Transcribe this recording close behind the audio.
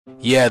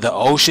Yeah, the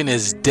ocean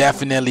is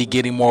definitely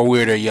getting more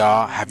weirder,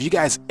 y'all. Have you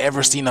guys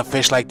ever seen a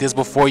fish like this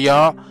before,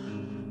 y'all?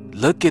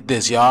 Look at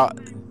this, y'all.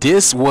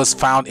 This was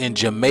found in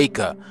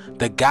Jamaica.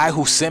 The guy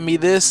who sent me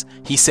this,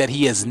 he said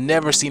he has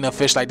never seen a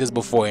fish like this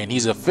before, and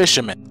he's a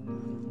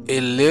fisherman. It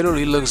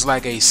literally looks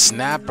like a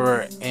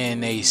snapper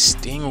and a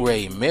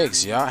stingray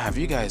mix, y'all. Have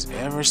you guys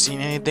ever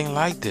seen anything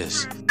like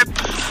this?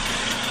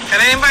 Can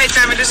I invite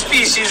you to the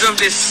species of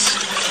this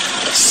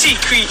sea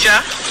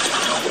creature?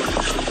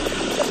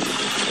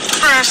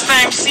 First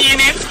time seeing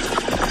it.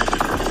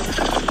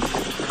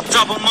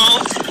 Double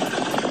mouth,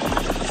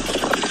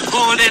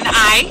 golden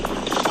eye,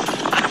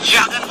 a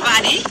dragon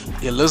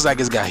body. It looks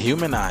like it's got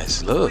human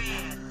eyes. Look.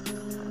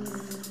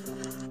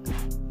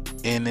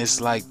 And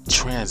it's like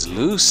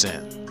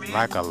translucent,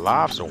 like a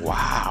lobster.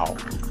 Wow.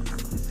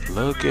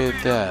 Look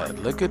at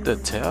that. Look at the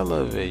tail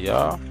of it,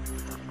 y'all.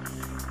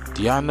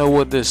 Do y'all know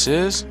what this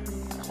is?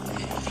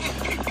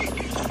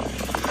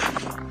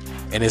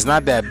 And it's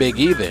not that big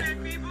either.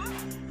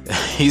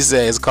 He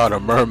said it's called a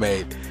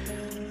mermaid.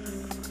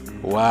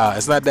 Wow,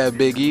 it's not that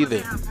big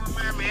either.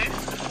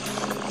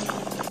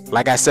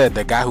 Like I said,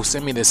 the guy who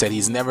sent me this said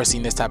he's never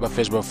seen this type of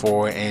fish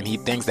before, and he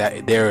thinks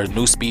that there are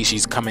new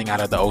species coming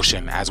out of the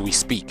ocean as we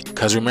speak.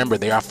 Because remember,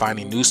 they are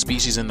finding new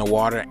species in the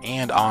water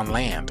and on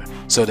land.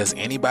 So does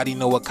anybody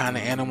know what kind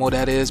of animal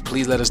that is?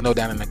 Please let us know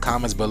down in the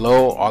comments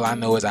below. All I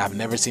know is I've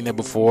never seen it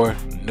before.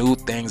 New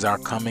things are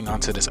coming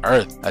onto this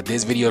earth.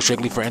 This video is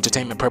strictly for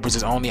entertainment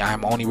purposes only. I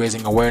am only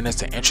raising awareness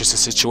to interesting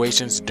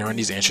situations during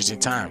these interesting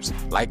times.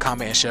 Like,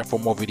 comment, and share for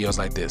more videos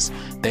like this.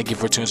 Thank you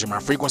for tuning to my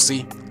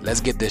frequency.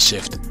 Let's get this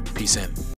shift. Peace in.